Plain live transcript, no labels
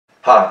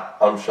Hi,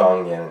 I'm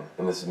Sean Gannon,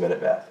 and this is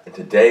Minute Math. And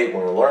today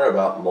we're going to learn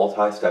about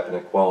multi-step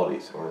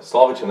inequalities. And we're going to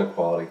solve each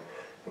inequality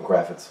and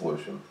graph its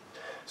solution.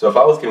 So if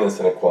I was given this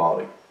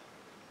inequality,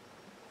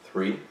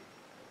 3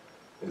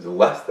 is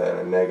less than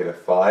a negative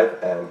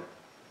 5n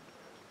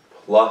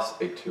plus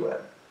a 2n.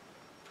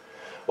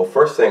 Well,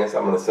 first thing is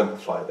I'm going to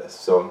simplify this.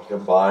 So I'm going to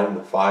combine the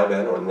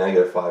 5n, or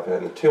negative 5n,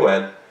 and the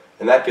 2n,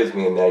 and that gives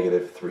me a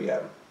negative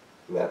 3m.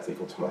 And that's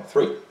equal to my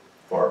 3,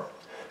 or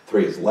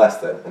 3 is less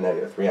than a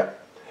negative 3m.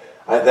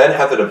 I then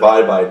have to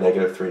divide by a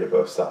negative 3 to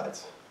both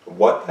sides.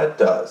 What that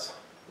does,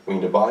 when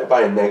you divide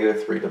by a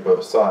negative 3 to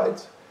both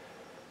sides,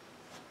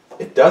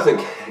 it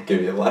doesn't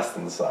give you a less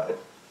than sign.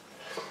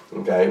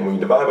 Okay, when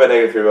you divide by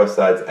negative 3 to both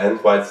sides, n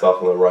by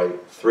itself on the right,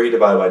 3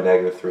 divided by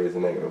negative 3 is a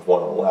negative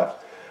 1 on the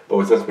left.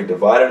 But since we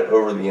divided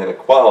over the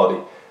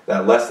inequality,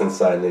 that less than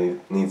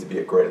sign needs to be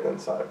a greater than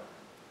sign.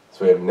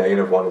 So we have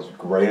negative 1 is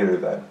greater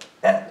than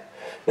n.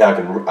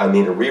 Now I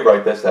need to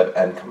rewrite this to have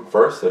n come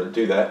first. So to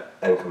do that,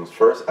 n comes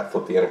first. I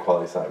flip the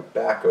inequality sign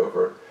back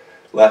over,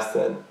 less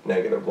than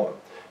negative 1.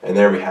 And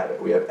there we have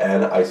it. We have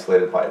n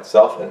isolated by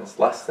itself, and it's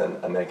less than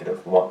a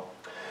negative 1.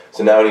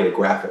 So now I need to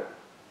graph it.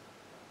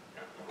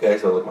 Okay,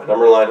 so look at my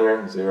number line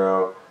here,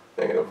 0,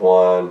 negative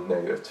 1,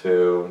 negative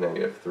 2,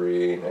 negative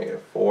 3,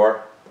 negative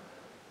 4,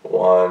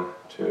 1,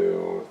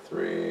 2,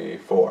 3,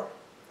 4.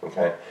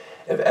 Okay,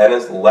 if n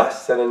is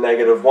less than a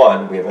negative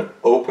 1, we have an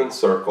open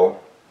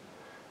circle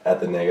at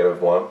the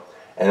negative 1,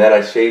 and then I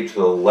shade to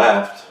the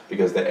left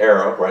because the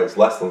arrow, right, is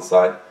less than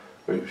sign.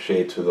 We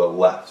shade to the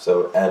left.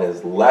 So n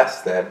is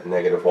less than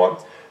negative 1.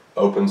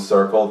 Open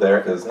circle there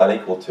because it's not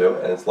equal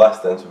to, and it's less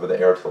than, so for the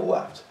arrow to the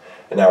left.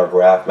 And now our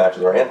graph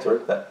matches our answer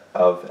that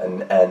of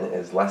an n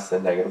is less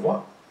than negative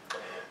 1.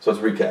 So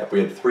let's recap.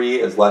 We had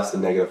 3 is less than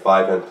negative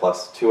 5n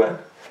plus 2n.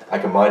 I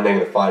combined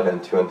negative 5n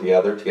and 2n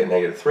together to get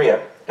negative 3n,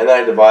 and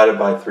then I divided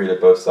by 3 to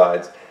both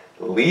sides,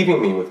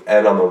 leaving me with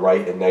n on the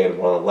right and negative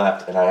 1 on the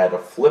left, and I had to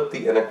flip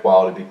the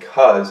inequality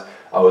because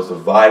I was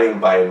dividing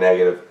by a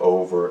negative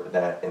over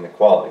that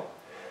inequality.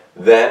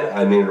 Then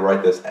I needed to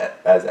write this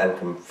as n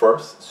comes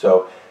first,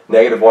 so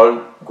negative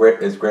 1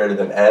 is greater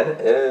than n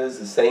is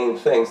the same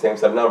thing, same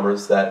set of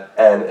numbers, that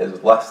n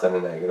is less than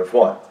a negative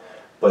 1.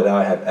 But now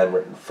I have n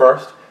written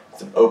first.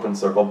 It's an open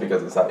circle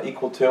because it's not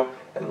equal to,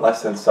 and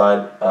less than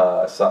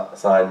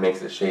sign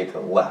makes it shade to the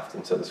left.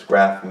 And so this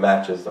graph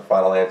matches the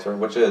final answer,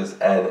 which is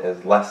n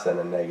is less than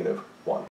a negative 1.